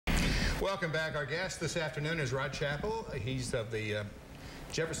Welcome back. Our guest this afternoon is Rod Chappell. He's of the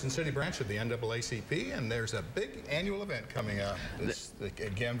Jefferson City branch of the NAACP, and there's a big annual event coming up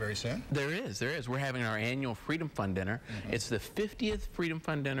again very soon. There is. We're having our annual Freedom Fund dinner. It's the 50th Freedom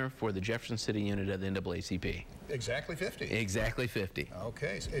Fund dinner for the Jefferson City unit of the NAACP. Exactly 50. Exactly 50.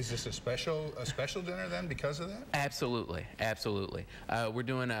 Okay. Is this a special dinner then because of that? Absolutely, absolutely. We're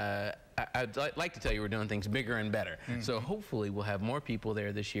doing I'd like to tell you we're doing things bigger and better. So hopefully we'll have more people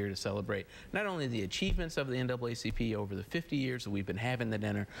there this year to celebrate not only the achievements of the NAACP over the 50 years that we've been having the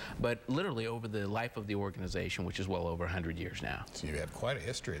dinner, but literally over the life of the organization, which is well over 100 years now. So you have quite a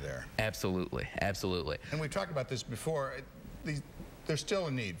history there. Absolutely, absolutely. And we've talked about this before. There's still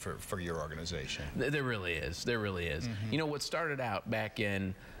a need for your organization. There really is. There really is. You know, what started out back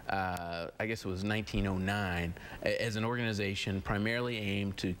in, I guess it was 1909, as an organization primarily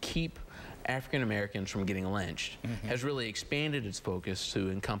aimed to keep African Americans from getting lynched, has really expanded its focus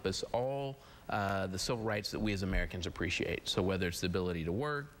to encompass all the civil rights that we as Americans appreciate. So whether it's the ability to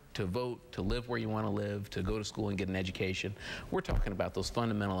work, to vote, to live where you want to live, to go to school and get an education, we're talking about those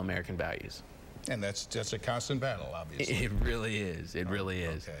fundamental American values. And that's a constant battle, obviously. It really is. It really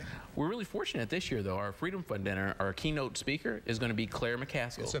is. Okay. We're really fortunate this year, though. Our Freedom Fund dinner, our keynote speaker is going to be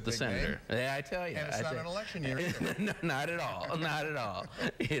McCaskill, the senator. Yeah, I tell you. And it's not an election year either. No, not at all. Not at all.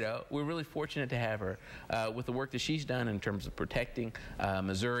 You know, we're really fortunate to have her with the work that she's done in terms of protecting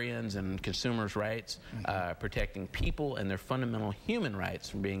Missourians and consumers' rights, protecting people and their fundamental human rights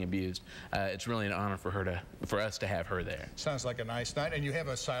from being abused. It's really an honor for us to have her there. Sounds like a nice night. And you have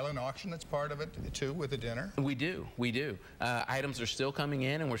a silent auction that's part of it too, with the dinner? We do. Items are still coming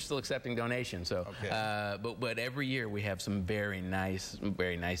in, and we're still accepting donations. So, but every year we have some very nice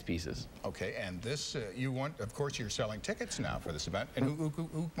pieces. Okay, and this of course, you're selling tickets now for this event, and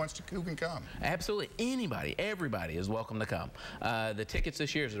who can come? Absolutely, anybody, everybody is welcome to come. The tickets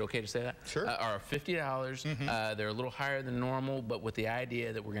this year, is it okay to say that? Sure. Are $50. They're a little higher than normal, but with the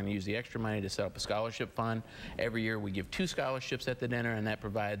idea that we're going to use the extra money to set up a scholarship fund. Every year we give 2 scholarships at the dinner, and that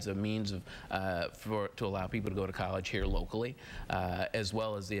provides a means of to allow people to go to college here locally, as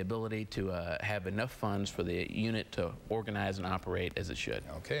well as the ability to have enough funds for the unit to organize and operate as it should.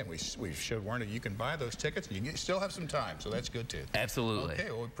 Okay, and we should warn you, you can buy those tickets, and you still have some time, so that's good too. Absolutely. Okay,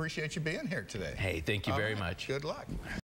 well, we appreciate you being here today. Hey, thank you very much. Good luck.